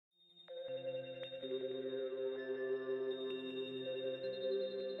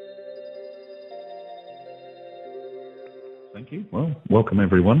Thank you. Well, welcome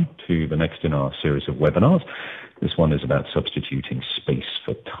everyone to the next in our series of webinars. This one is about substituting space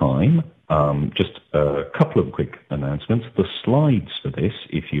for time. Just a couple of quick announcements. The slides for this,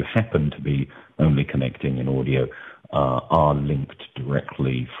 if you happen to be only connecting in audio, are linked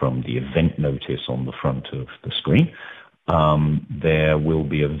directly from the event notice on the front of the screen. There will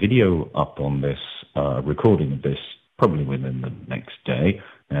be a video up on this, recording of this, probably within the next day.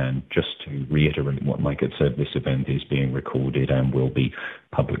 And just to reiterate what Mike had said, this event is being recorded and will be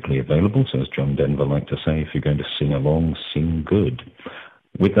publicly available. So as John Denver liked to say, if you're going to sing along, sing good.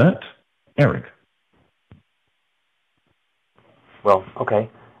 With that, Eric. Well, okay.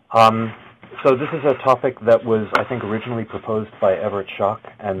 So this is a topic that was, I think, originally proposed by Everett Schock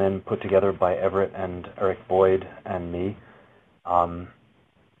and then put together by Everett and Eric Boyd and me.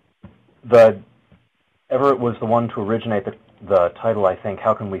 Everett was the one to originate the title, I think,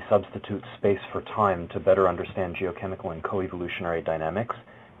 How Can We Substitute Space for Time to Better Understand Geochemical and Co-Evolutionary Dynamics?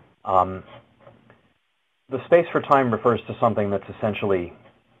 The space for time refers to something that's essentially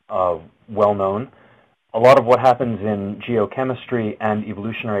well known. A lot of what happens in geochemistry and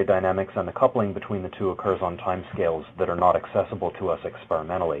evolutionary dynamics and the coupling between the two occurs on timescales that are not accessible to us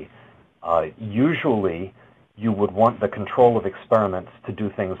experimentally. Usually, you would want the control of experiments to do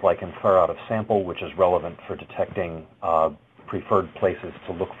things like infer out of sample, which is relevant for detecting preferred places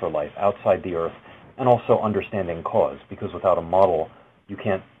to look for life outside the Earth, and also understanding cause, because without a model, you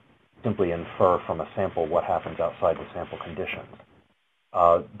can't simply infer from a sample what happens outside the sample conditions.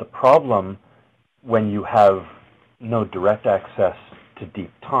 The problem when you have no direct access to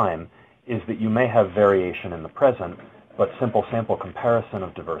deep time is that you may have variation in the present, but simple sample comparison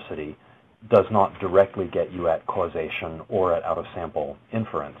of diversity does not directly get you at causation or at out-of-sample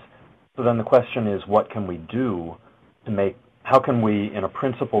inference. So then the question is, what can we do to make, how can we, in a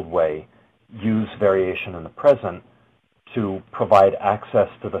principled way, use variation in the present to provide access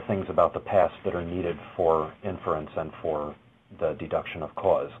to the things about the past that are needed for inference and for the deduction of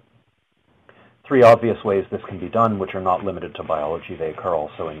cause? Three obvious ways this can be done, which are not limited to biology. They occur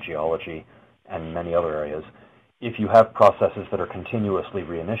also in geology and many other areas. If you have processes that are continuously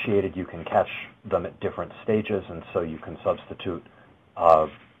reinitiated, you can catch them at different stages, and so you can substitute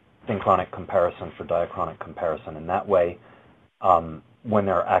synchronic comparison for diachronic comparison in that way. When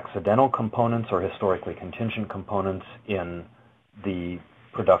there are accidental components or historically contingent components in the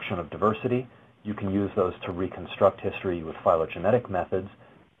production of diversity, you can use those to reconstruct history with phylogenetic methods,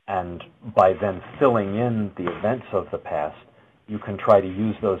 and by then filling in the events of the past, you can try to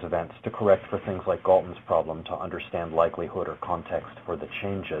use those events to correct for things like Galton's problem to understand likelihood or context for the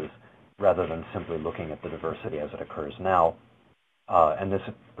changes, rather than simply looking at the diversity as it occurs now. And this,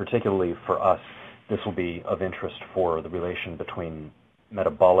 particularly for us, this will be of interest for the relation between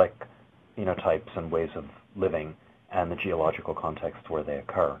metabolic phenotypes and ways of living and the geological context where they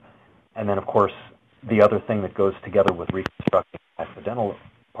occur. And then, of course, the other thing that goes together with reconstructing accidental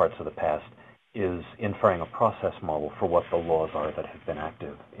parts of the past is inferring a process model for what the laws are that have been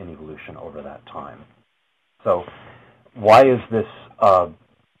active in evolution over that time. So why is this a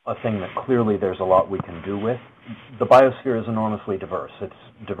thing that clearly there's a lot we can do with? The biosphere is enormously diverse. It's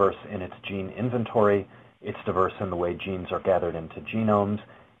diverse in its gene inventory. It's diverse in the way genes are gathered into genomes.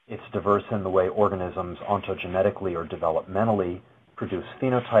 It's diverse in the way organisms ontogenetically or developmentally produce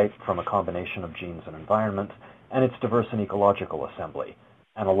phenotype from a combination of genes and environments. And it's diverse in ecological assembly.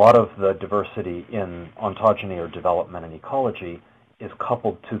 And a lot of the diversity in ontogeny or development and ecology is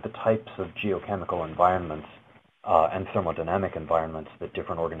coupled to the types of geochemical environments and thermodynamic environments that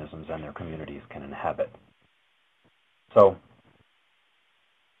different organisms and their communities can inhabit. So,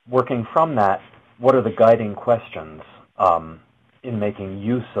 working from that, what are the guiding questions in making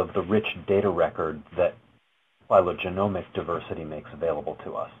use of the rich data record that phylogenomic diversity makes available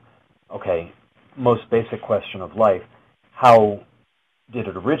to us? Okay, most basic question of life, how did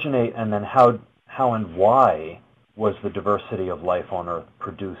it originate, and then how and why was the diversity of life on Earth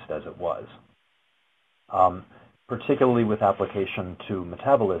produced as it was? Particularly with application to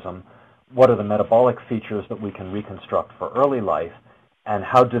metabolism, what are the metabolic features that we can reconstruct for early life, and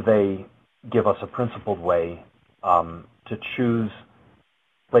how do they give us a principled way to choose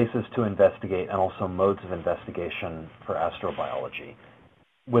places to investigate and also modes of investigation for astrobiology?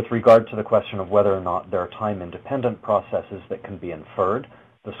 With regard to the question of whether or not there are time-independent processes that can be inferred,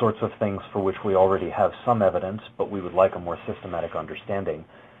 the sorts of things for which we already have some evidence, but we would like a more systematic understanding,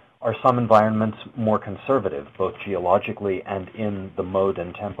 are some environments more conservative, both geologically and in the mode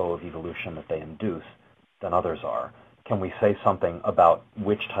and tempo of evolution that they induce, than others are? Can we say something about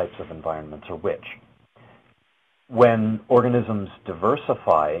which types of environments are which? When organisms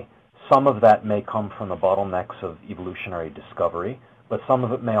diversify, Some of that may come from the bottlenecks of evolutionary discovery, but some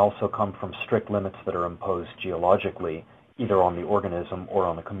of it may also come from strict limits that are imposed geologically, either on the organism or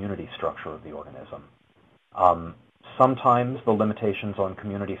on the community structure of the organism. Sometimes the limitations on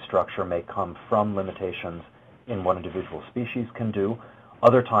community structure may come from limitations in what individual species can do.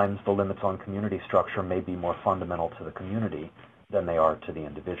 Other times the limits on community structure may be more fundamental to the community than they are to the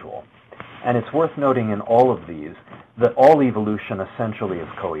individual. And it's worth noting in all of these that all evolution essentially is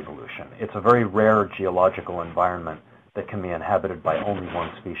co-evolution. It's a very rare geological environment that can be inhabited by only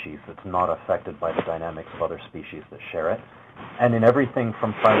one species that's not affected by the dynamics of other species that share it. And in everything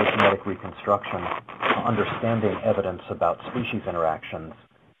from phylogenetic reconstruction to understanding evidence about species interactions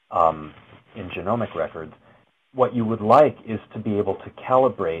in genomic records, what you would like is to be able to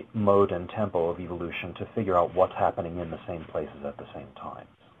calibrate mode and tempo of evolution to figure out what's happening in the same places at the same time.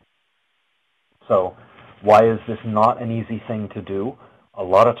 So why is this not an easy thing to do? A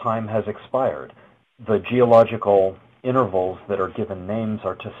lot of time has expired. The geological intervals that are given names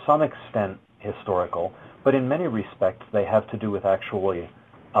are to some extent historical, but in many respects they have to do with actually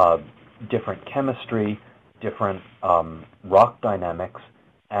different chemistry, different rock dynamics,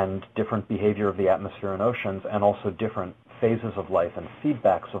 and different behavior of the atmosphere and oceans, and also different phases of life and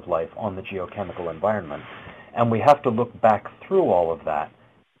feedbacks of life on the geochemical environment. And we have to look back through all of that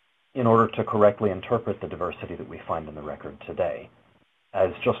in order to correctly interpret the diversity that we find in the record today.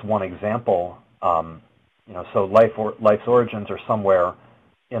 As just one example, so life's origins are somewhere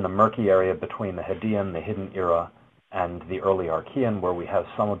in the murky area between the Hadean, the Hidden Era, and the early Archean, where we have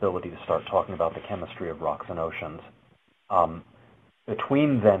some ability to start talking about the chemistry of rocks and oceans.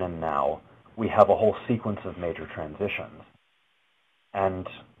 Between then and now, we have a whole sequence of major transitions. And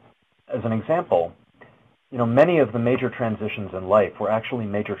as an example, many of the major transitions in life were actually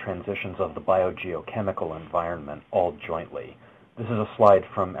major transitions of the biogeochemical environment all jointly. This is a slide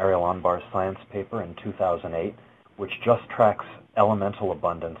from Ariel Anbar's science paper in 2008, which just tracks elemental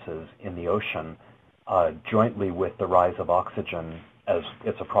abundances in the ocean jointly with the rise of oxygen as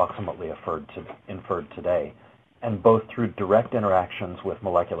it's approximately inferred today, and both through direct interactions with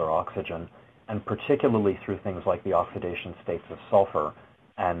molecular oxygen, and particularly through things like the oxidation states of sulfur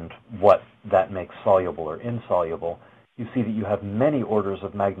and what that makes soluble or insoluble, you see that you have many orders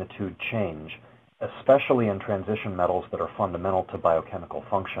of magnitude change, especially in transition metals that are fundamental to biochemical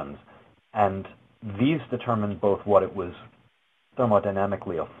functions. And these determine both what it was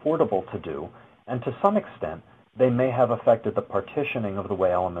thermodynamically affordable to do, and to some extent, they may have affected the partitioning of the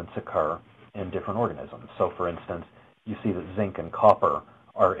way elements occur in different organisms. So for instance, you see that zinc and copper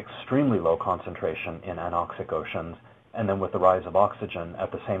are extremely low concentration in anoxic oceans, and then with the rise of oxygen,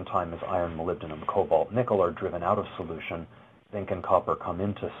 at the same time as iron, molybdenum, cobalt, nickel are driven out of solution, zinc and copper come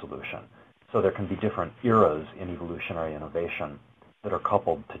into solution. So there can be different eras in evolutionary innovation that are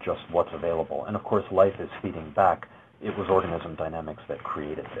coupled to just what's available. And of course, life is feeding back. It was organism dynamics that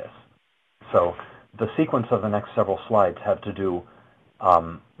created this. So the sequence of the next several slides have to do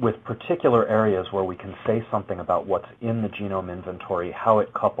with particular areas where we can say something about what's in the genome inventory, how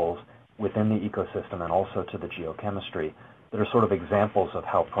it couples within the ecosystem and also to the geochemistry, that are sort of examples of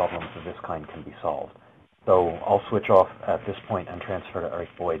how problems of this kind can be solved. So I'll switch off at this point and transfer to Eric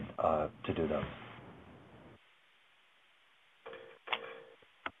Boyd to do those.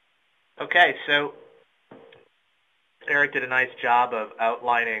 Okay, so Eric did a nice job of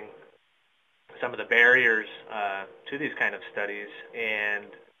outlining some of the barriers to these kind of studies and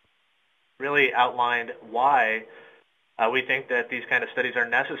really outlined why we think that these kind of studies are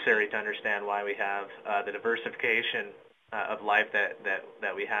necessary to understand why we have the diversification of life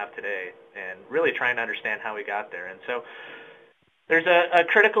that we have today, and really trying to understand how we got there. And so there's a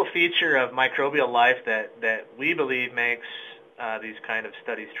critical feature of microbial life that we believe makes these kind of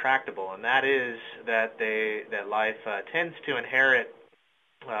studies tractable, and that is that life tends to inherit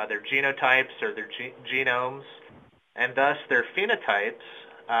their genotypes or their genomes, and thus their phenotypes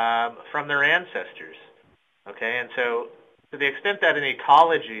from their ancestors. Okay, and so to the extent that an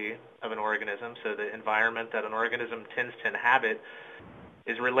ecology of an organism, so the environment that an organism tends to inhabit,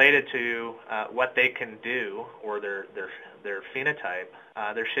 is related to what they can do or their phenotype,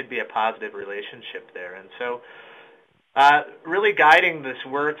 there should be a positive relationship there. And so really guiding this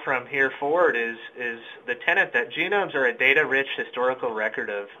work from here forward is the tenet that genomes are a data-rich historical record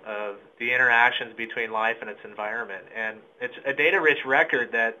of the interactions between life and its environment. And it's a data-rich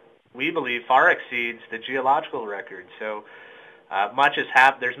record that we believe far exceeds the geological record. So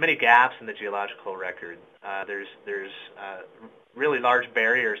there's many gaps in the geological record. There's really large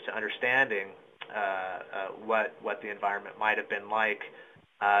barriers to understanding what the environment might have been like,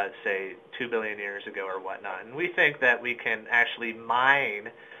 say, 2 billion years ago or whatnot. And we think that we can actually mine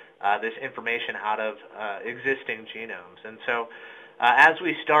this information out of existing genomes. And so as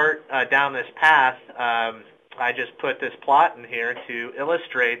we start down this path, I just put this plot in here to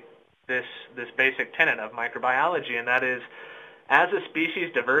illustrate this basic tenet of microbiology, and that is, as a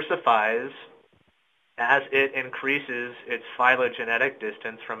species diversifies, as it increases its phylogenetic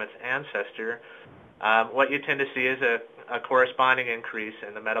distance from its ancestor, what you tend to see is a corresponding increase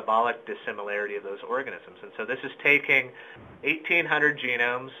in the metabolic dissimilarity of those organisms. And so this is taking 1,800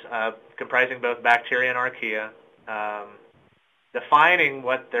 genomes comprising both bacteria and archaea, defining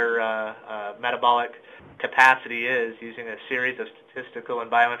what their metabolic capacity is using a series of statistical and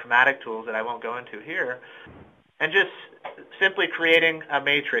bioinformatic tools that I won't go into here, and just simply creating a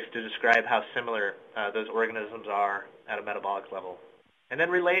matrix to describe how similar those organisms are at a metabolic level, and then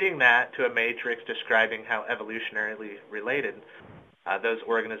relating that to a matrix describing how evolutionarily related those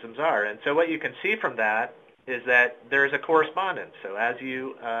organisms are. And so what you can see from that is that there is a correspondence. So as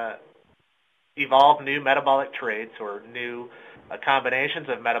you evolve new metabolic traits or new combinations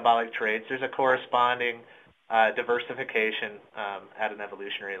of metabolic traits, there's a corresponding diversification at an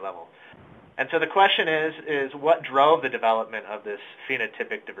evolutionary level. And so the question is what drove the development of this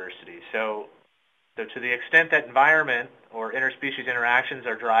phenotypic diversity? So to the extent that environment or interspecies interactions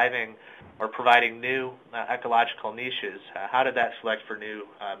are driving or providing new ecological niches, how did that select for new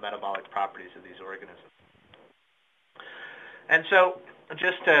metabolic properties of these organisms? And so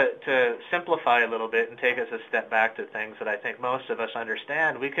just to simplify a little bit and take us a step back to things that I think most of us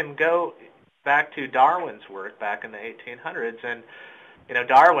understand, we can go back to Darwin's work back in the 1800s. And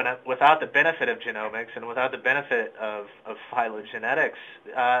Darwin, without the benefit of genomics and without the benefit of phylogenetics,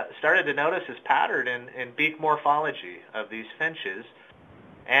 started to notice this pattern in beak morphology of these finches,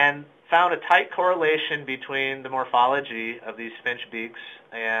 and found a tight correlation between the morphology of these finch beaks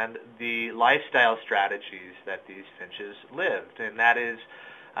and the lifestyle strategies that these finches lived. And that is,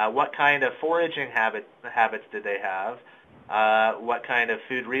 what kind of foraging habits did they have? What kind of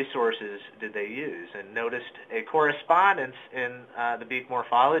food resources did they use? And noticed a correspondence in the beak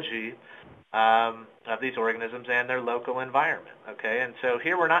morphology of these organisms and their local environment. Okay, and so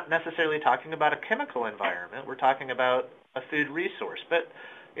here we're not necessarily talking about a chemical environment. We're talking about a food resource. But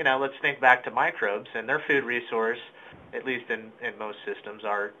let's think back to microbes, and their food resource, at least in most systems,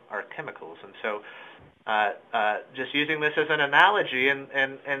 are chemicals. And so just using this as an analogy,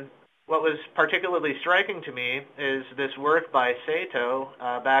 and what was particularly striking to me is this work by Sato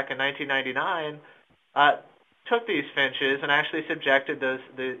back in 1999 took these finches and actually subjected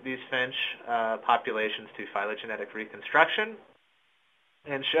these finch populations to phylogenetic reconstruction,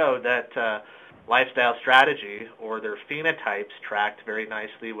 and showed that lifestyle strategy or their phenotypes tracked very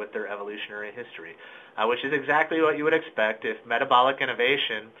nicely with their evolutionary history, which is exactly what you would expect if metabolic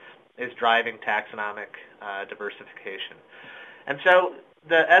innovation is driving taxonomic diversification. And so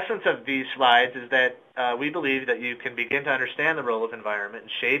the essence of these slides is that we believe that you can begin to understand the role of environment in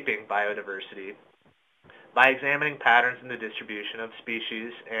shaping biodiversity by examining patterns in the distribution of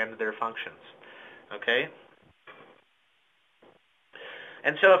species and their functions. Okay?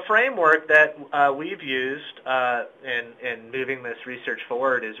 And so a framework that we've used in moving this research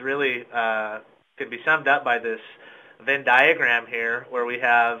forward is really can be summed up by this Venn diagram here, where we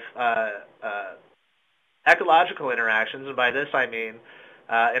have ecological interactions, and by this I mean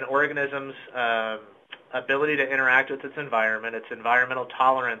an organism's ability to interact with its environment, its environmental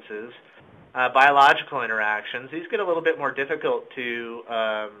tolerances, biological interactions. These get a little bit more difficult to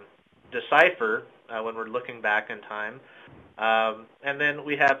decipher when we're looking back in time. And then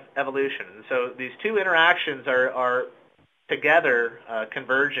we have evolution. And so these two interactions are together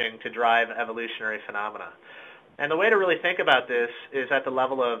converging to drive evolutionary phenomena. And the way to really think about this is at the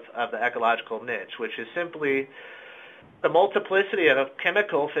level of the ecological niche, which is simply the multiplicity of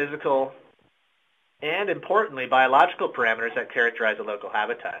chemical, physical, and importantly, biological parameters that characterize a local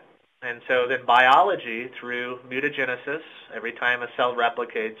habitat. And so then biology, through mutagenesis, every time a cell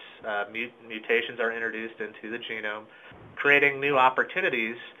replicates, mutations are introduced into the genome, creating new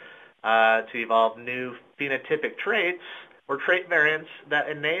opportunities to evolve new phenotypic traits or trait variants that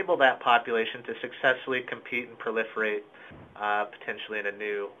enable that population to successfully compete and proliferate potentially in a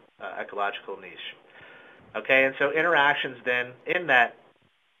new ecological niche. Okay, and so interactions then in that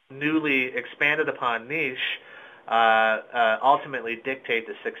newly expanded upon niche ultimately dictate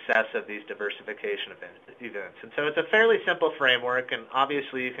the success of these diversification events. And so it's a fairly simple framework, and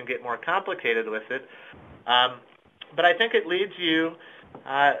obviously you can get more complicated with it. But I think it leads you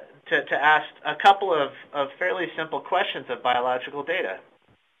to ask a couple of fairly simple questions of biological data.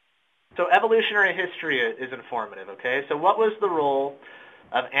 So evolutionary history is informative, okay? So what was the role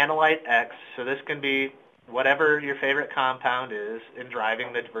of analyte X? So this can be whatever your favorite compound is in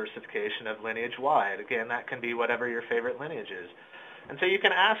driving the diversification of lineage Y. And again, that can be whatever your favorite lineage is. And so you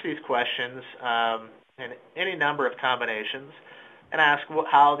can ask these questions in any number of combinations and ask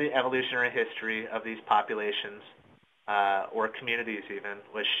how the evolutionary history of these populations or communities even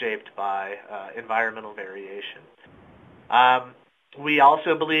was shaped by environmental variation. We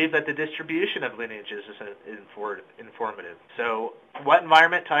also believe that the distribution of lineages is informative. So what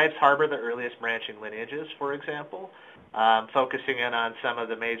environment types harbor the earliest branching lineages, for example, focusing in on some of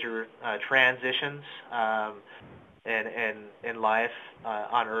the major transitions in life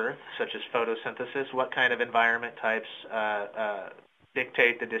on Earth, such as photosynthesis. What kind of environment types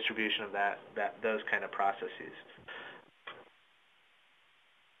dictate the distribution of those kind of processes?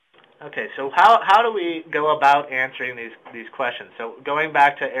 Okay, so how do we go about answering these questions? So going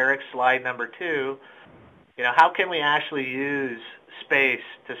back to Eric's slide number 2, how can we actually use space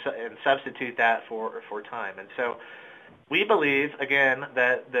and substitute that for time? And so we believe, again,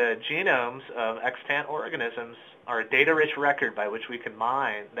 that the genomes of extant organisms are a data-rich record by which we can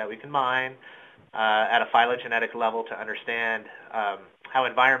mine at a phylogenetic level to understand how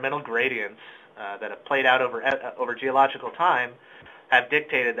environmental gradients that have played out over geological time have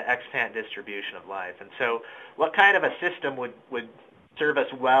dictated the extant distribution of life. And so what kind of a system would serve us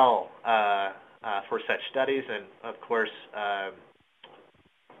well for such studies? And of course,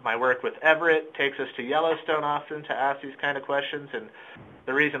 my work with Everett takes us to Yellowstone often to ask these kind of questions. And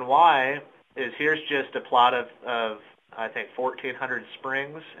the reason why is here's just a plot of I think 1,400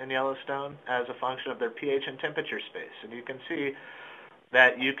 springs in Yellowstone as a function of their pH and temperature space. And you can see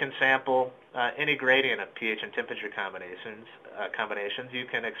that you can sample any gradient of pH and temperature combinations. You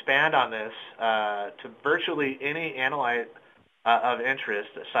can expand on this to virtually any analyte of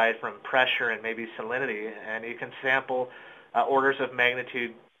interest aside from pressure and maybe salinity, and you can sample orders of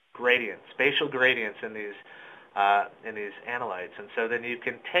magnitude gradients, spatial gradients in these analytes. And so then you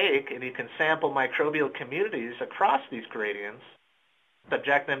can sample microbial communities across these gradients,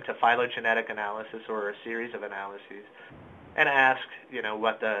 subject them to phylogenetic analysis or a series of analyses, and ask,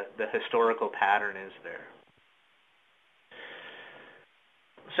 what the historical pattern is there.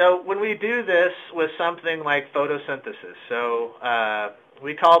 So when we do this with something like photosynthesis, so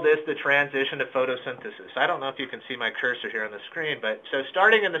we call this the transition to photosynthesis. I don't know if you can see my cursor here on the screen, but so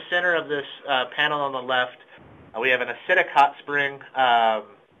starting in the center of this panel on the left, we have an acidic hot spring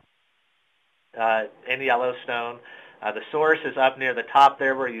in Yellowstone. The source is up near the top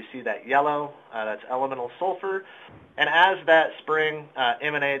there where you see that yellow, that's elemental sulfur. And as that spring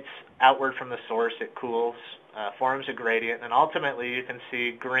emanates outward from the source, it cools, forms a gradient, and ultimately you can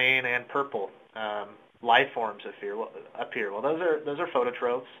see green and purple life forms appear. Well, those are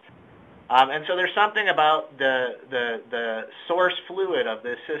phototrophs. And so there's something about the source fluid of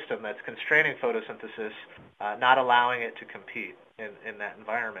this system that's constraining photosynthesis, not allowing it to compete in that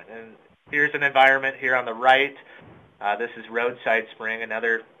environment. And here's an environment here on the right. This is Roadside Spring,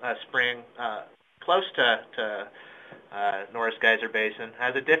 another spring close to Norris Geyser Basin.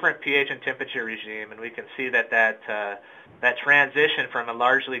 Has a different pH and temperature regime, and we can see that transition from a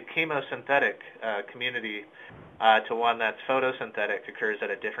largely chemosynthetic community to one that's photosynthetic occurs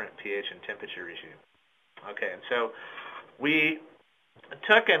at a different pH and temperature regime. Okay, and so we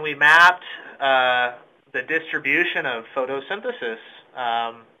took and we mapped the distribution of photosynthesis.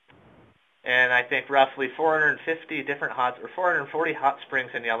 And I think roughly 440 hot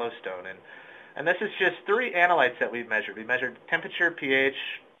springs in Yellowstone. And this is just 3 analytes that we've measured. We measured temperature, pH,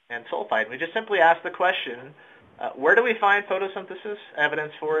 and sulfide. We just simply asked the question, where do we find photosynthesis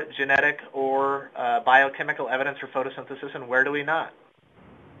evidence for it, genetic or biochemical evidence for photosynthesis, and where do we not?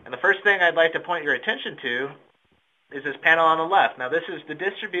 And the first thing I'd like to point your attention to is this panel on the left. Now this is the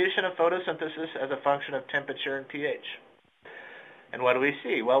distribution of photosynthesis as a function of temperature and pH. And what do we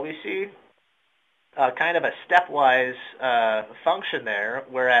see? Well, we see kind of a stepwise function there,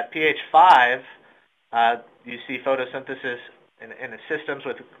 where at pH 5, you see photosynthesis in the systems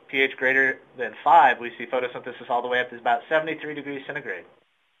with pH greater than 5, we see photosynthesis all the way up to about 73 degrees centigrade.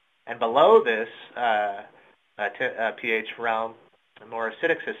 And below this pH realm, more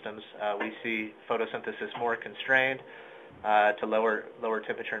acidic systems, we see photosynthesis more constrained to lower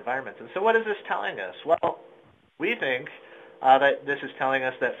temperature environments. And so what is this telling us? Well, we think that this is telling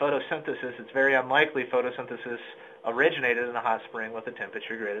us that photosynthesis, it's very unlikely photosynthesis originated in a hot spring with a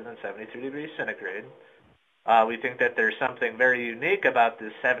temperature greater than 73 degrees centigrade. We think that there's something very unique about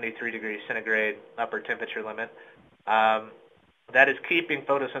this 73 degrees centigrade upper temperature limit that is keeping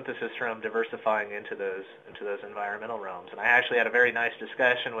photosynthesis from diversifying into those environmental realms. And I actually had a very nice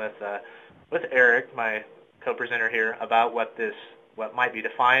discussion with Eric, my co-presenter here, about what this what might be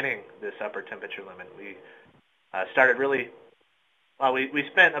defining this upper temperature limit. We started really, well, we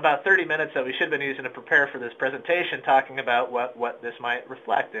spent about 30 minutes that we should have been using to prepare for this presentation talking about what this might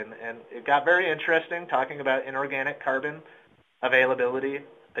reflect. And it got very interesting, talking about inorganic carbon availability,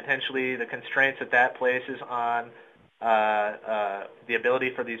 potentially the constraints that places on the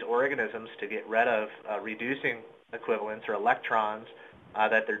ability for these organisms to get rid of reducing equivalents or electrons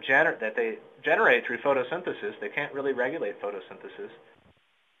that they generate through photosynthesis. They can't really regulate photosynthesis,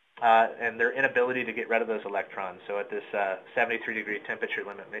 and their inability to get rid of those electrons. So at this 73-degree temperature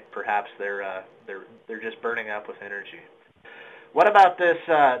limit, perhaps they're just burning up with energy. What about this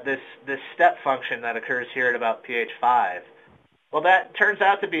step function that occurs here at about pH 5? Well, that turns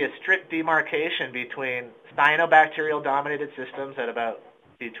out to be a strict demarcation between cyanobacterial-dominated systems at about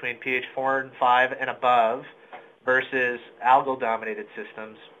between pH 4 and 5 and above versus algal-dominated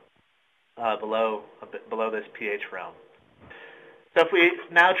systems below this pH realm. So if we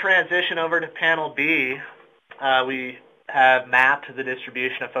now transition over to panel B, we have mapped the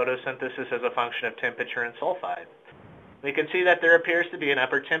distribution of photosynthesis as a function of temperature and sulfide. We can see that there appears to be an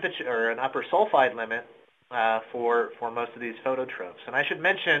upper temperature or an upper sulfide limit for most of these phototrophs. And I should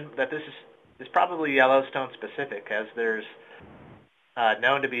mention that this is probably Yellowstone specific, as there's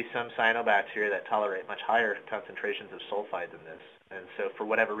known to be some cyanobacteria that tolerate much higher concentrations of sulfide than this. And so for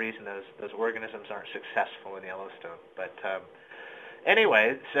whatever reason, those organisms aren't successful in Yellowstone. But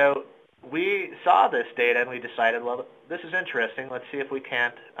anyway, so we saw this data and we decided, well, this is interesting. Let's see if we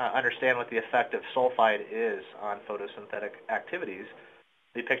can't understand what the effect of sulfide is on photosynthetic activities.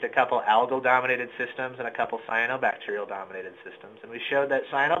 We picked a couple algal-dominated systems and a couple cyanobacterial-dominated systems, and we showed that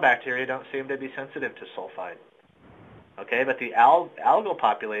cyanobacteria don't seem to be sensitive to sulfide. Okay, but the algal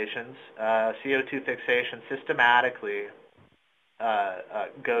populations, CO2 fixation systematically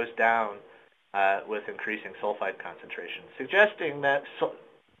goes down with increasing sulfide concentration, suggesting that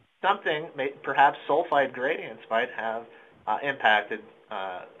perhaps sulfide gradients might have impacted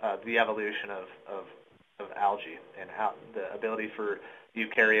the evolution of algae and the ability for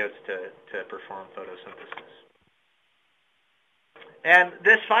eukaryotes to perform photosynthesis. And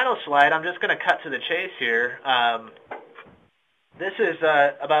this final slide, I'm just going to cut to the chase here. This is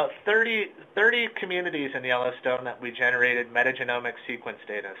about 30 communities in Yellowstone that we generated metagenomic sequence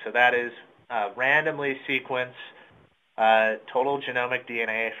data. So that is randomly sequence total genomic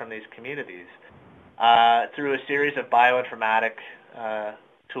DNA from these communities through a series of bioinformatic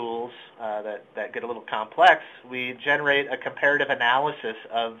tools that get a little complex. We generate a comparative analysis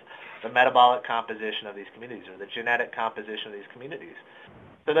of the metabolic composition of these communities, or the genetic composition of these communities.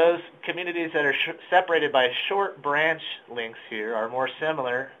 So those communities that are separated by short branch links here are more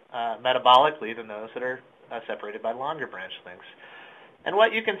similar metabolically than those that are separated by longer branch links. And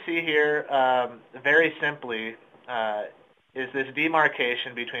what you can see here, very simply, is this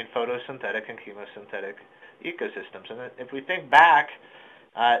demarcation between photosynthetic and chemosynthetic ecosystems. And if we think back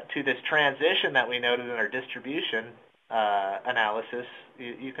to this transition that we noted in our distribution analysis,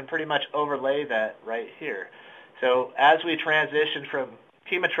 you can pretty much overlay that right here. So as we transition from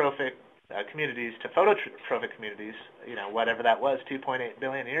chemotrophic communities to phototrophic communities, whatever that was, 2.8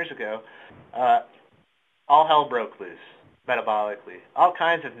 billion years ago, all hell broke loose metabolically. All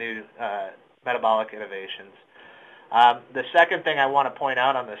kinds of new metabolic innovations. The second thing I want to point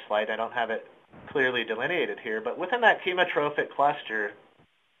out on this slide, I don't have it clearly delineated here, but within that chemotrophic cluster,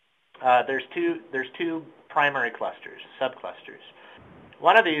 there's two primary clusters, subclusters.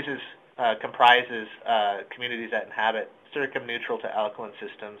 One of these comprises communities that inhabit circumneutral to alkaline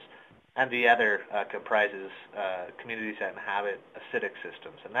systems, and the other comprises communities that inhabit acidic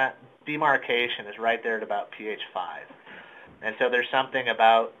systems. And that demarcation is right there at about pH 5. And so there's something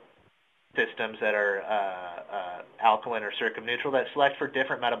about systems that are alkaline or circumneutral that select for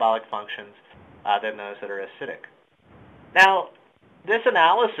different metabolic functions than those that are acidic. Now, this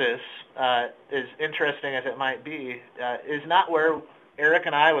analysis, as interesting as it might be, is not where Eric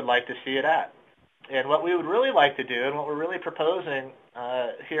and I would like to see it at. And what we would really like to do, and what we're really proposing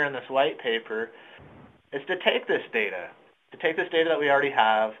here in this white paper, is to take this data that we already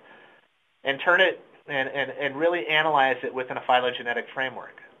have, and turn it and really analyze it within a phylogenetic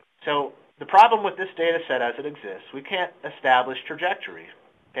framework. So the problem with this data set as it exists, we can't establish trajectory.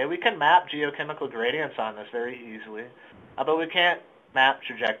 Okay, we can map geochemical gradients on this very easily, but we can't map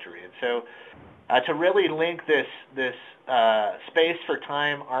trajectory. And so to really link this space for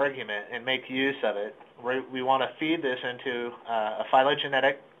time argument and make use of it, we want to feed this into a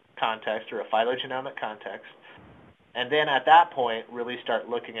phylogenetic context or a phylogenomic context, and then at that point really start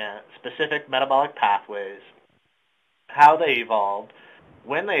looking at specific metabolic pathways, how they evolved,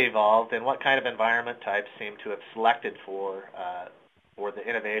 when they evolved, and what kind of environment types seem to have selected for for the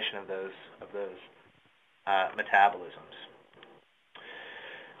innovation of those metabolisms.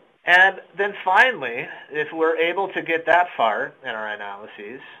 And then finally, if we're able to get that far in our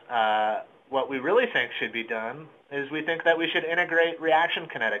analyses, what we really think should be done is we think that we should integrate reaction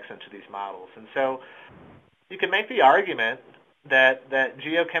kinetics into these models. And so you can make the argument that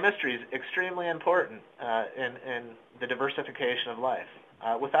geochemistry is extremely important in the diversification of life.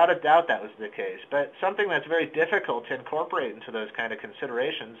 Without a doubt that was the case. But something that's very difficult to incorporate into those kind of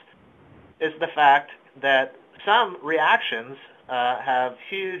considerations is the fact that some reactions have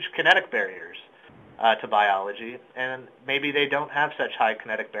huge kinetic barriers to biology, and maybe they don't have such high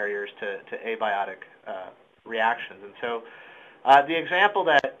kinetic barriers to abiotic reactions. And so the example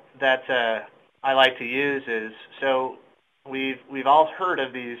that I like to use is, so we've all heard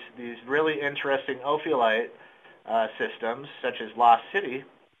of these really interesting ophiolite systems, such as Lost City,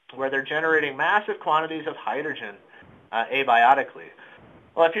 where they're generating massive quantities of hydrogen abiotically.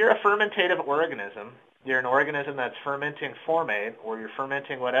 Well, if you're a fermentative organism, you're an organism that's fermenting formate, or you're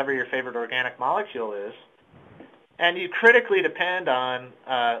fermenting whatever your favorite organic molecule is, and you critically depend on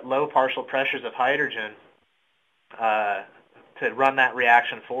low partial pressures of hydrogen to run that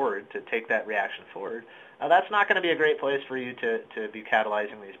reaction forward, to take that reaction forward, that's not going to be a great place for you to be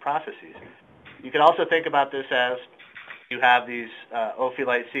catalyzing these processes. You could also think about this as you have these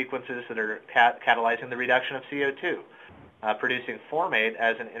ophiolite sequences that are catalyzing the reduction of CO2. Producing formate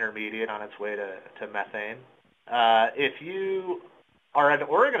as an intermediate on its way to methane. If you are an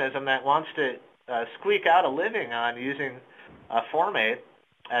organism that wants to squeak out a living on using formate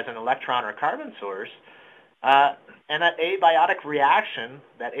as an electron or carbon source, and that abiotic reaction,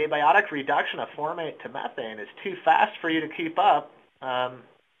 that abiotic reduction of formate to methane is too fast for you to keep up,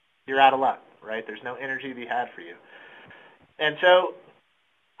 you're out of luck, right? There's no energy to be had for you. And so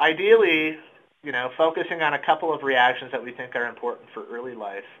ideally, focusing on a couple of reactions that we think are important for early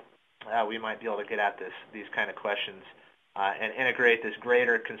life, we might be able to get at these kind of questions and integrate this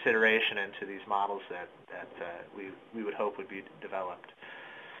greater consideration into these models that we would hope would be developed.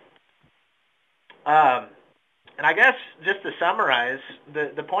 And I guess just to summarize,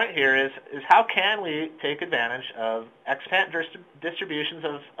 the point here is how can we take advantage of extant distributions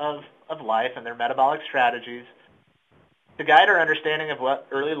of life and their metabolic strategies to guide our understanding of what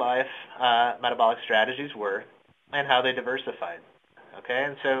early life metabolic strategies were and how they diversified. Okay,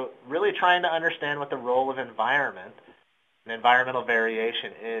 and so really trying to understand what the role of environment and environmental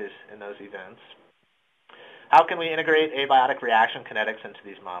variation is in those events. How can we integrate abiotic reaction kinetics into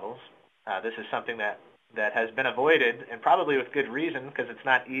these models? This is something that has been avoided, and probably with good reason, because it's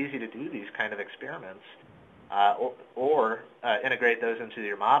not easy to do these kind of experiments or integrate those into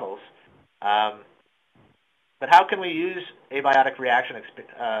your models. But how can we use abiotic reaction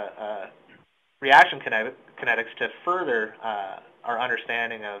kinetics to further our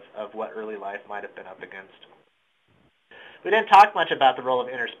understanding of what early life might have been up against? We didn't talk much about the role of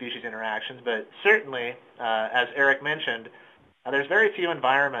interspecies interactions, but certainly, as Eric mentioned, there's very few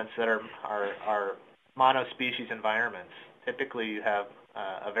environments that are monospecies environments. Typically, you have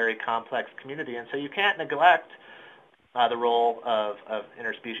a very complex community, and so you can't neglect the role of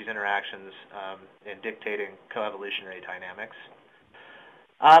interspecies interactions in dictating co-evolutionary dynamics.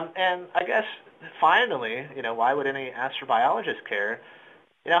 And I guess finally, why would any astrobiologist care?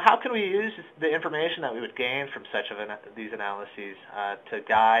 How can we use the information that we would gain from such of these analyses to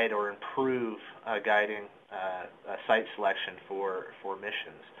guide or improve guiding site selection for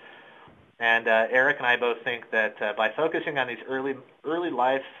missions? And Eric and I both think that by focusing on these early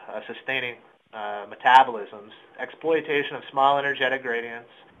life sustaining metabolisms, exploitation of small energetic gradients,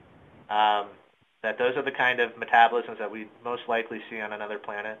 that those are the kind of metabolisms that we most likely see on another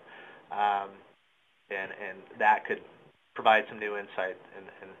planet, and that could provide some new insight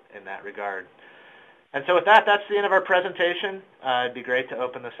in that regard. And so with that, that's the end of our presentation. It'd be great to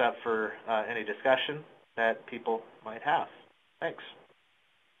open this up for any discussion that people might have. Thanks.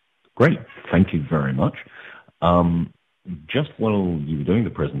 Great. Thank you very much. Just while you were doing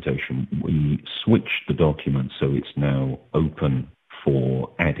the presentation, we switched the document so it's now open for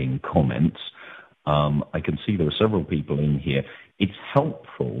adding comments. I can see there are several people in here. It's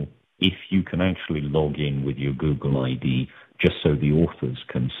helpful if you can actually log in with your Google ID just so the authors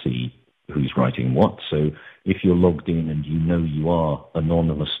can see who's writing what. So if you're logged in and you are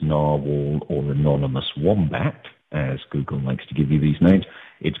anonymous narwhal or anonymous wombat, as Google likes to give you these names,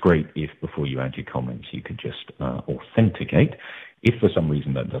 it's great if before you add your comments you could just authenticate. If for some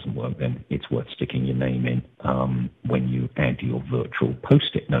reason that doesn't work, then it's worth sticking your name in when you add your virtual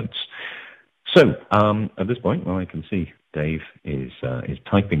post-it notes. So at this point, I can see Dave is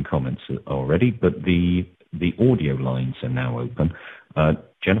typing comments already, but the audio lines are now open.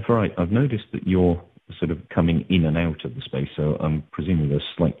 Jennifer, I've noticed that you're sort of coming in and out of the space, so I'm presuming there's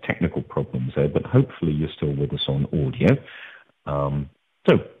slight technical problems there, but hopefully you're still with us on audio.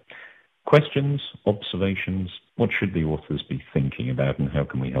 So, questions, observations, what should the authors be thinking about, and how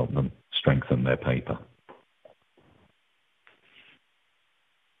can we help them strengthen their paper?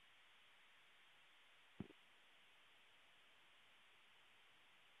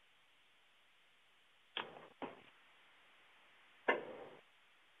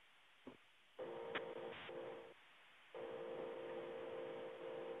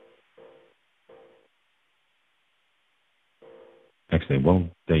 Excellent. While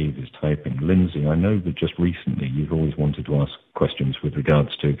Dave is typing, Lindsay, I know that just recently you've always wanted to ask questions with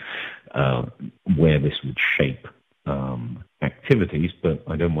regards to where this would shape activities, but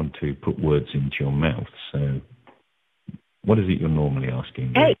I don't want to put words into your mouth. So what is it you're normally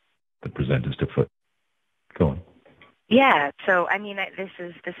asking the presenters to put? Go on. Yeah, so I mean, this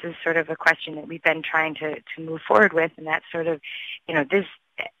is sort of a question that we've been trying to move forward with, and that's sort of, this.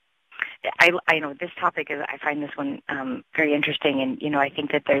 I know this topic is. I find this one very interesting, and I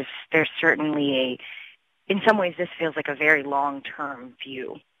think that there's certainly in some ways this feels like a very long-term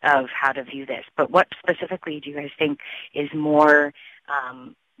view of how to view this. But what specifically do you guys think is more?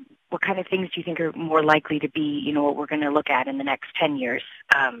 What kind of things do you think are more likely to be, what we're going to look at in the next 10 years,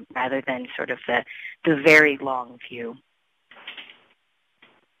 rather than sort of the very long view?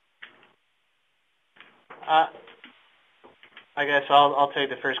 I guess I'll take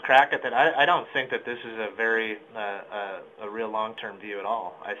the first crack at that. I don't think that this is a very a real long-term view at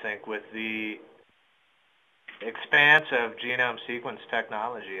all. I think with the expanse of genome sequence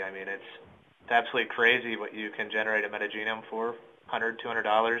technology, I mean, it's absolutely crazy what you can generate a metagenome for, $100,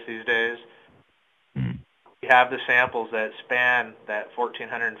 $200 these days. You have the samples that span that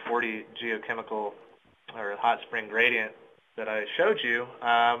 1,440 geochemical or hot spring gradient that I showed you.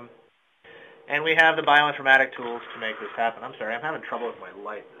 And we have the bioinformatic tools to make this happen. I'm sorry, I'm having trouble with my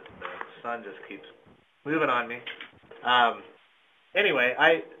light. The sun just keeps moving on me.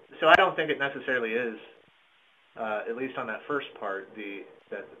 Anyway, so I don't think it necessarily is, at least on that first part,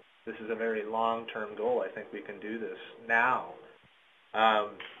 that this is a very long-term goal. I think we can do this now.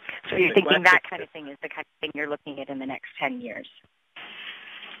 So you're thinking that kind of thing is the kind of thing you're looking at in the next 10 years?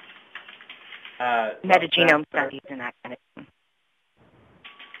 Metagenome studies and that kind of thing.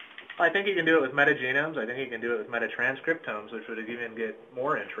 I think you can do it with metagenomes. I think you can do it with metatranscriptomes, which would even get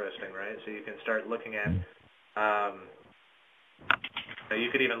more interesting, right? So you can start looking at, you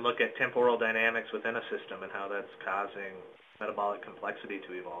could even look at temporal dynamics within a system and how that's causing metabolic complexity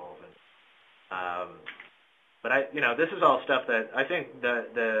to evolve. And, but this is all stuff that I think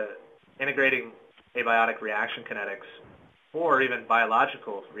the integrating abiotic reaction kinetics or even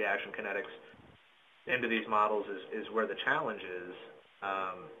biological reaction kinetics into these models is where the challenge is.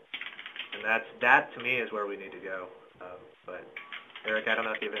 And that to me is where we need to go. But Eric, I don't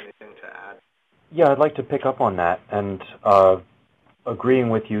know if you have anything to add. Yeah, I'd like to pick up on that and agreeing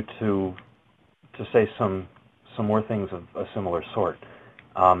with you to say some more things of a similar sort.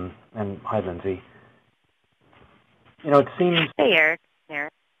 And hi, Lindsay. It seems... Hey, Eric.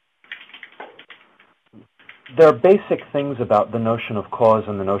 There are basic things about the notion of cause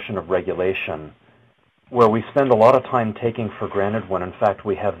and the notion of regulation where we spend a lot of time taking for granted when in fact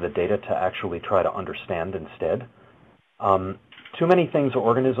we have the data to actually try to understand instead. Too many things are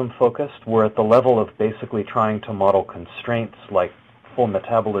organism-focused. We're at the level of basically trying to model constraints like full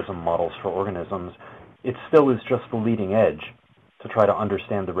metabolism models for organisms. It still is just the leading edge to try to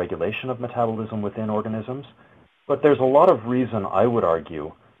understand the regulation of metabolism within organisms. But there's a lot of reason, I would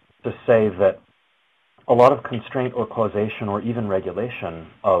argue, to say that a lot of constraint or causation or even regulation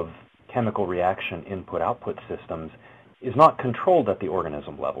of chemical reaction input-output systems is not controlled at the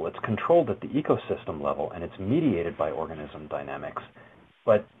organism level. It's controlled at the ecosystem level, and it's mediated by organism dynamics.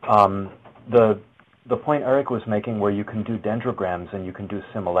 But the point Eric was making where you can do dendrograms and you can do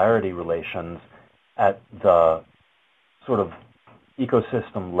similarity relations at the sort of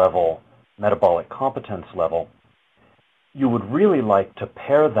ecosystem level, metabolic competence level, you would really like to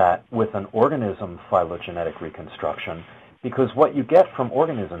pair that with an organism phylogenetic reconstruction, because what you get from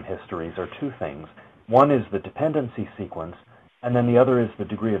organism histories are two things. One is the dependency sequence, and then the other is the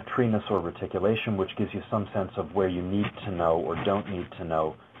degree of treeness or reticulation, which gives you some sense of where you need to know or don't need to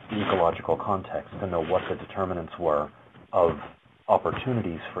know the ecological context to know what the determinants were of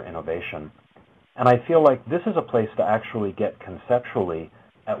opportunities for innovation. And I feel like this is a place to actually get conceptually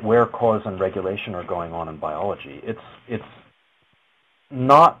at where cause and regulation are going on in biology. It's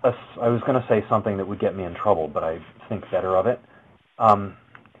not I was going to say something that would get me in trouble, but I think better of it.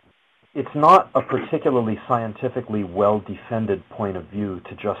 it's not a particularly scientifically well-defended point of view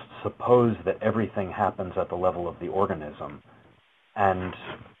to just suppose that everything happens at the level of the organism. And,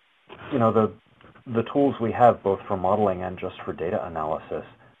 the tools we have, both for modeling and just for data analysis,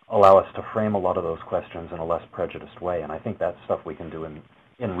 allow us to frame a lot of those questions in a less prejudiced way. And I think that's stuff we can do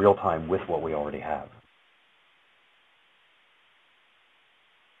in real time with what we already have.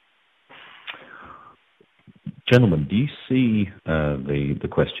 Gentlemen, do you see the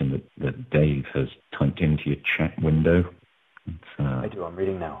question that Dave has typed into your chat window? I do. I'm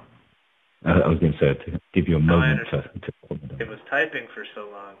reading now. I was going to say, to give you a moment to it was typing for so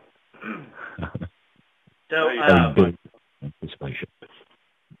long. The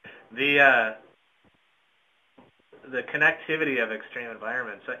connectivity of extreme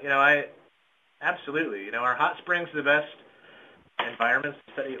environments. Absolutely. Are hot springs the best environments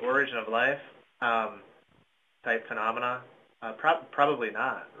to study origin of life type phenomena? Probably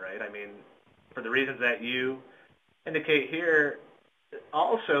not, right? I mean, for the reasons that you indicate here,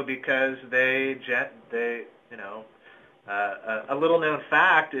 also because a little known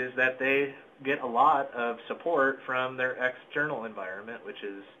fact is that they get a lot of support from their external environment, which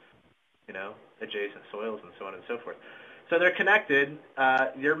is, adjacent soils and so on and so forth. So they're connected.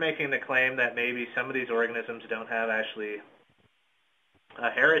 You're making the claim that maybe some of these organisms don't have actually a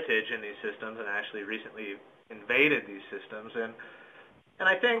heritage in these systems and actually recently invaded these systems. And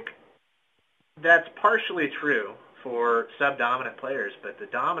I think that's partially true for subdominant players, but the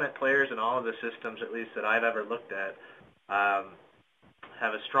dominant players in all of the systems, at least that I've ever looked at,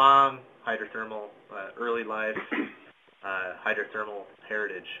 have a strong hydrothermal, early life hydrothermal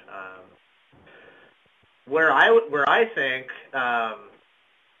heritage. Where I think,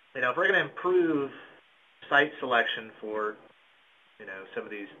 if we're going to improve site selection for, some of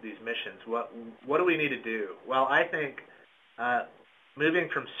these missions, what do we need to do? Well, I think moving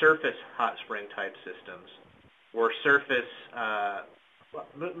from surface hot spring type systems or surface,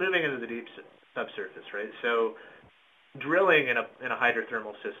 moving into the deep subsurface, right? So drilling in a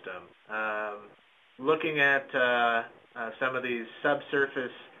hydrothermal system, looking at some of these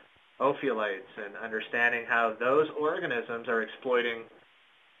subsurface ophiolites and understanding how those organisms are exploiting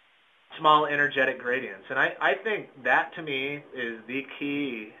small energetic gradients. And I think that, to me, is the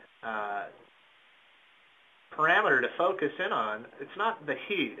key parameter to focus in on. It's not the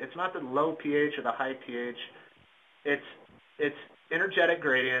heat. It's not the low pH or the high pH. It's energetic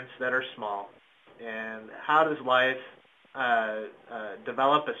gradients that are small. And how does life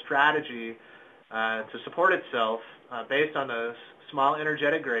develop a strategy to support itself based on those small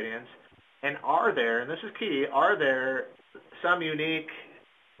energetic gradients? And are there, and this is key, are there some unique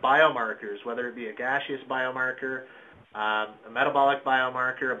biomarkers, whether it be a gaseous biomarker, a metabolic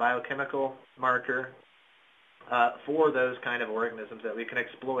biomarker, a biochemical marker, for those kind of organisms that we can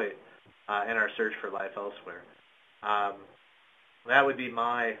exploit in our search for life elsewhere? That would be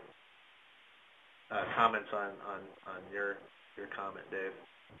my comments on your comment, Dave.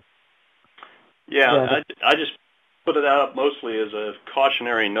 Yeah, I just put it out mostly as a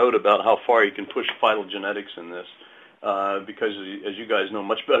cautionary note about how far you can push phylogenetics in this, because as you guys know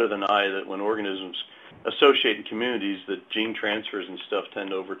much better than I, that when organisms associate in communities, that gene transfers and stuff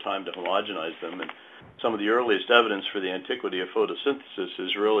tend over time to homogenize them. And some of the earliest evidence for the antiquity of photosynthesis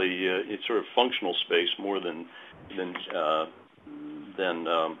is really it's sort of functional space more than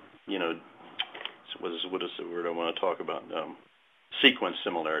what is the word I want to talk about? Sequence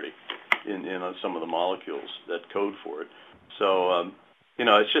similarity in some of the molecules that code for it. So,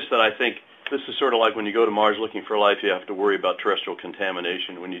 it's just that I think this is sort of like when you go to Mars looking for life, you have to worry about terrestrial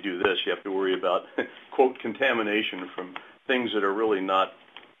contamination. When you do this, you have to worry about, quote, contamination from things that are really not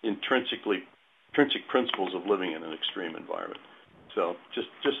intrinsic principles of living in an extreme environment. So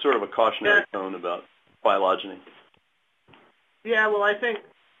just sort of a cautionary tone about phylogeny. Yeah, well, I think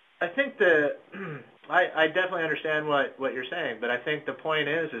I definitely understand what you're saying, but I think the point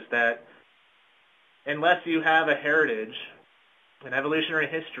is that unless you have a heritage, an evolutionary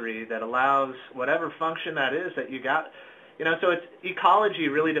history that allows whatever function that is that you got, so it's ecology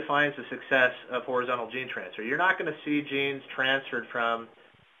really defines the success of horizontal gene transfer. You're not going to see genes transferred from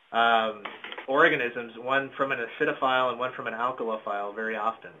organisms, one from an acidophile and one from an alkalophile very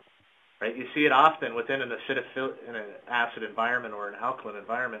often, right? You see it often within an acid environment or an alkaline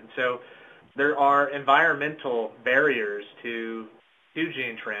environment. So there are environmental barriers to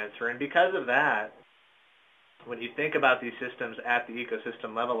gene transfer, and because of that, when you think about these systems at the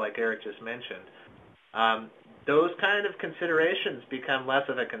ecosystem level, like Eric just mentioned, those kind of considerations become less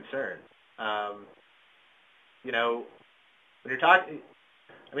of a concern. When you're talking,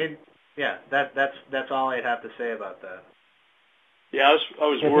 that's all I'd have to say about that. Yeah, I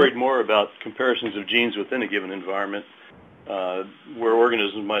was worried more about comparisons of genes within a given environment, where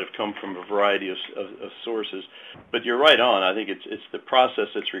organisms might have come from a variety of sources. But you're right on. I think it's the process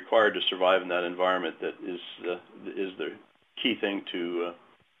that's required to survive in that environment that is the key thing to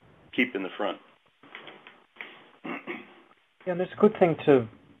keep in the front. Yeah, and there's a good thing to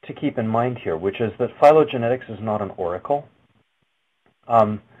keep in mind here, which is that phylogenetics is not an oracle.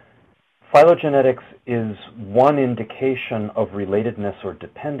 Phylogenetics is one indication of relatedness or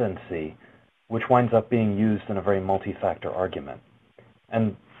dependency, which winds up being used in a very multi-factor argument.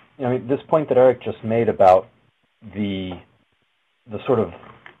 And this point that Eric just made about the sort of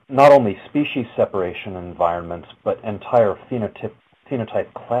not only species separation in environments, but entire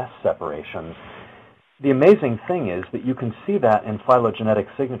phenotype class separations. The amazing thing is that you can see that in phylogenetic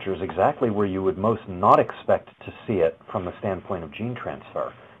signatures exactly where you would most not expect to see it from the standpoint of gene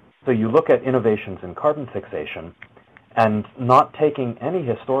transfer. So you look at innovations in carbon fixation, and not taking any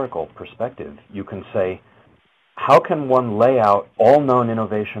historical perspective, you can say, how can one lay out all known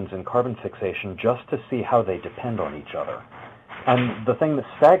innovations in carbon fixation just to see how they depend on each other? And the thing that's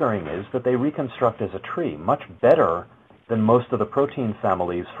staggering is that they reconstruct as a tree much better than most of the protein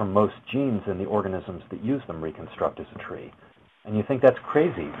families from most genes in the organisms that use them reconstruct as a tree. And you think that's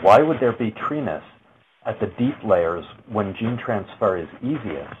crazy. Why would there be treeness at the deep layers when gene transfer is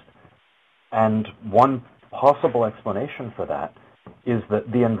easiest? And one possible explanation for that is that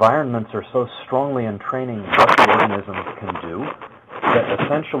the environments are so strongly entraining what the organisms can do that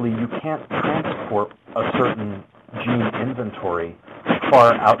essentially you can't transport a certain gene inventory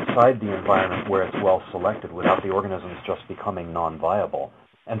far outside the environment where it's well selected without the organisms just becoming non-viable.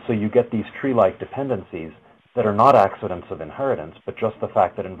 And so you get these tree-like dependencies that are not accidents of inheritance, but just the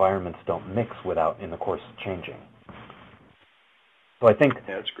fact that environments don't mix without, in the course, changing. So I think,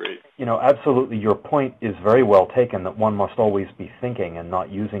 yeah, that's great. Absolutely your point is very well taken that one must always be thinking and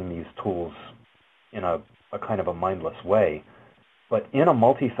not using these tools in a kind of a mindless way. But in a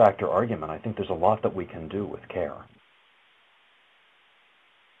multi-factor argument, I think there's a lot that we can do with care.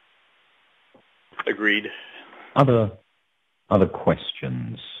 Agreed. Other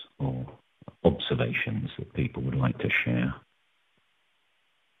questions or observations that people would like to share?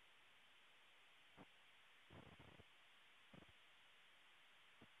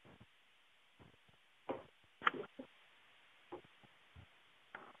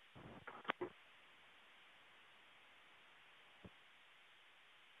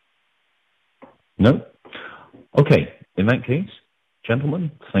 No? Okay. In that case, gentlemen,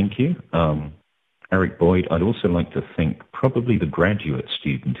 thank you. Eric Boyd, I'd also like to thank probably the graduate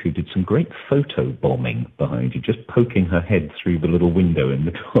student who did some great photo bombing behind you, just poking her head through the little window in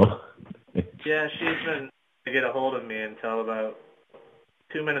the door. Yeah, she's been to get a hold of me until about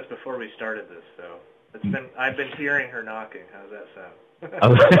 2 minutes before we started this, so I've been hearing her knocking. How's that sound?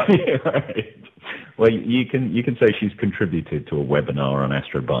 Right. Well, you can say she's contributed to a webinar on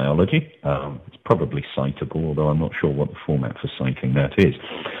astrobiology. It's probably citable, although I'm not sure what the format for citing that is.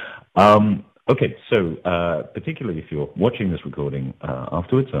 Okay, so particularly if you're watching this recording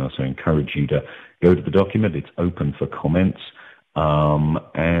afterwards, I also encourage you to go to the document. It's open for comments.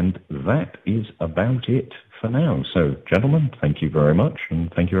 And that is about it for now. So, gentlemen, thank you very much,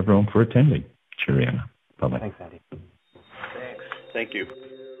 and thank you everyone for attending. Cheerio. Bye-bye. Thanks, Andy. Thanks. Thank you.